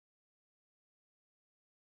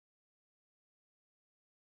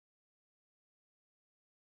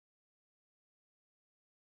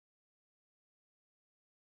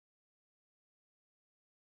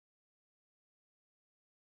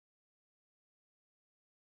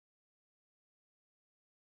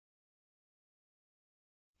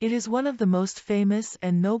It is one of the most famous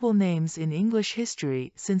and noble names in English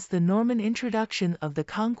history since the Norman introduction of the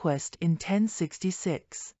conquest in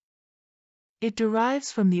 1066. It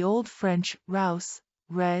derives from the Old French Rous,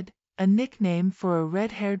 red, a nickname for a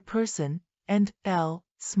red-haired person, and l,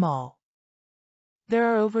 small.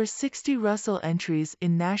 There are over 60 Russell entries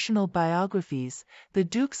in national biographies. The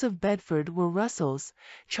Dukes of Bedford were Russells,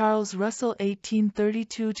 Charles Russell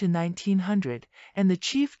 1832–1900, and the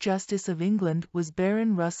Chief Justice of England was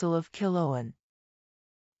Baron Russell of Killowen.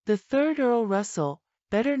 The third Earl Russell,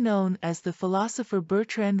 better known as the philosopher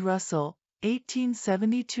Bertrand Russell,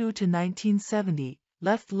 1872–1970,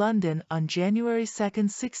 left London on January 2,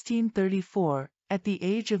 1634, at the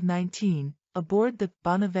age of 19, aboard the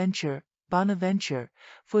Bonaventure,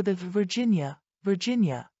 for the Virginia,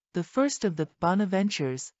 the first of the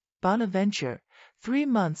Bonaventures, 3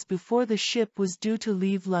 months before the ship was due to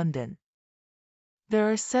leave London. There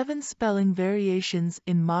are 7 spelling variations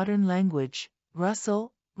in modern language: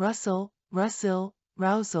 Russell, Russell, Russill,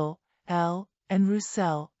 Rousel, L, and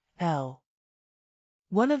Roussel, L.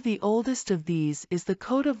 One of the oldest of these is the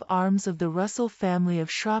coat of arms of the Russell family of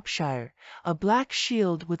Shropshire, a black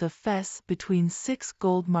shield with a fess between 6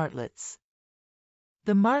 gold martlets.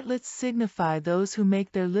 The martlets signify those who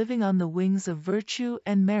make their living on the wings of virtue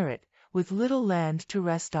and merit, with little land to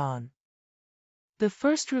rest on. The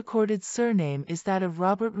first recorded surname is that of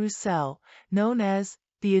Robert Roussel, known as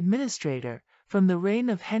the Administrator, from the reign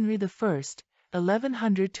of Henry I,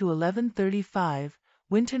 1100–1135,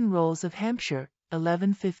 Winton Rolls of Hampshire,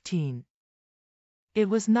 1115. It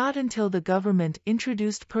was not until the government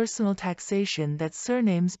introduced personal taxation that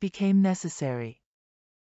surnames became necessary.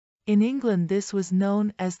 In England this was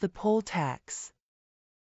known as the poll tax.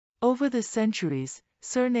 Over the centuries,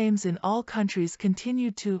 surnames in all countries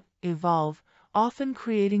continued to evolve, often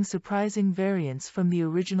creating surprising variants from the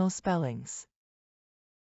original spellings.